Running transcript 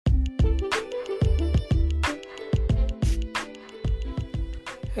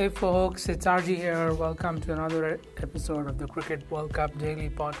Hey folks, it's RG here. Welcome to another episode of the Cricket World Cup Daily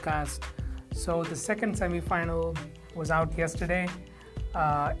Podcast. So the second semi-final was out yesterday.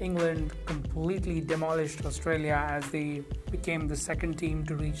 England completely demolished Australia as they became the second team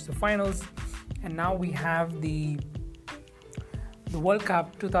to reach the finals. And now we have the World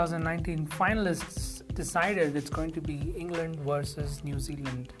Cup 2019 finalists decided. It's going to be England versus New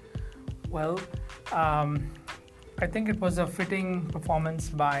Zealand. Well, I think it was a fitting performance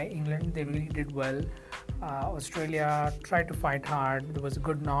by England. They really did well. Australia tried to fight hard. There was a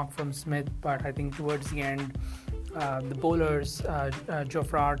good knock from Smith, but I think towards the end, the bowlers,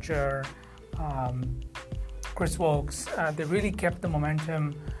 Jofra Archer, Chris Woakes, they really kept the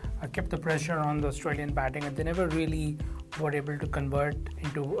momentum, kept the pressure on the Australian batting, and they never really were able to convert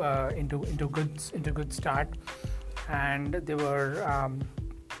into good start. And they were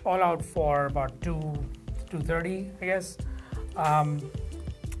all out for about 230, I guess.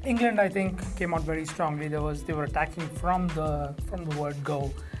 England, I think, came out very strongly. They were attacking from the word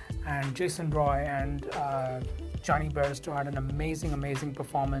go, and Jason Roy and Johnny Bairstow had an amazing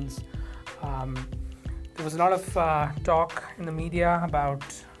performance. There was a lot of talk in the media about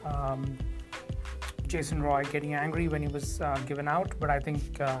Jason Roy getting angry when he was given out, but I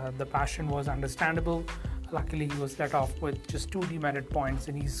think the passion was understandable. Luckily, he was let off with just 2 demerit points,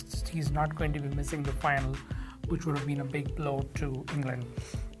 and he's not going to be missing the final, which would have been a big blow to England.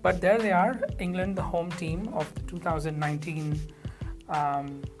 But there they are, England, the home team of the 2019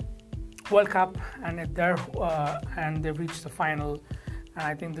 World Cup, and they've reached the final. And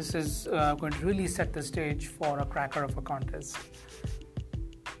I think this is going to really set the stage for a cracker of a contest.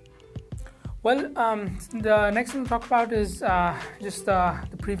 Well, the next thing to talk about is just the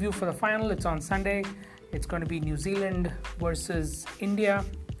preview for the final. It's on Sunday. It's going to be New Zealand versus India.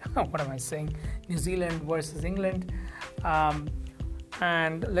 What am I saying? New Zealand versus England.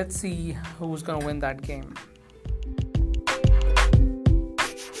 And let's see who's going to win that game.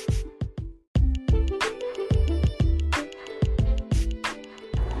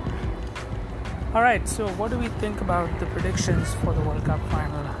 All right, so what do we think about the predictions for the World Cup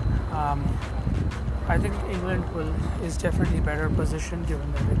final? I think England is definitely better positioned given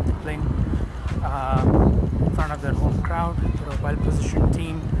that they're playing in front of their home crowd. They're a well-positioned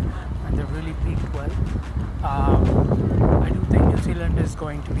team and they've really peaked well. I do think New Zealand is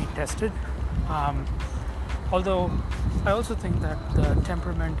going to be tested. Although I also think that the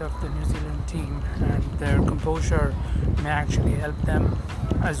temperament of the New Zealand team and their composure may actually help them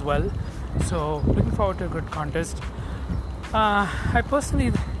as well. So looking forward to a good contest. I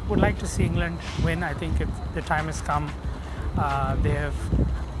personally would like to see England win. I think the time has come. They have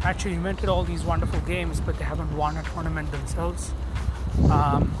actually invented all these wonderful games, but they haven't won a tournament themselves.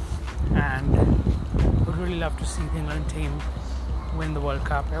 And would really love to see the England team win the World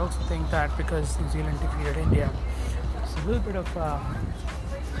Cup. I also think that because New Zealand defeated India, it's a little bit of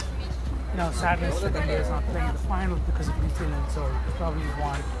sadness that India is not playing the final because of New Zealand. So we probably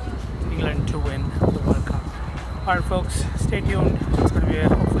want England to win the World Cup. All right, folks, stay tuned. It's going to be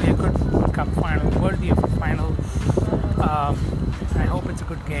hopefully a good World Cup final, worthy of a final. I hope it's a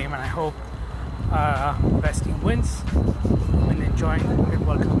good game, and I hope best team wins. Been enjoying the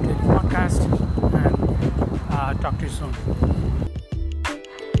World Cup Daily Podcast, and talk to you soon.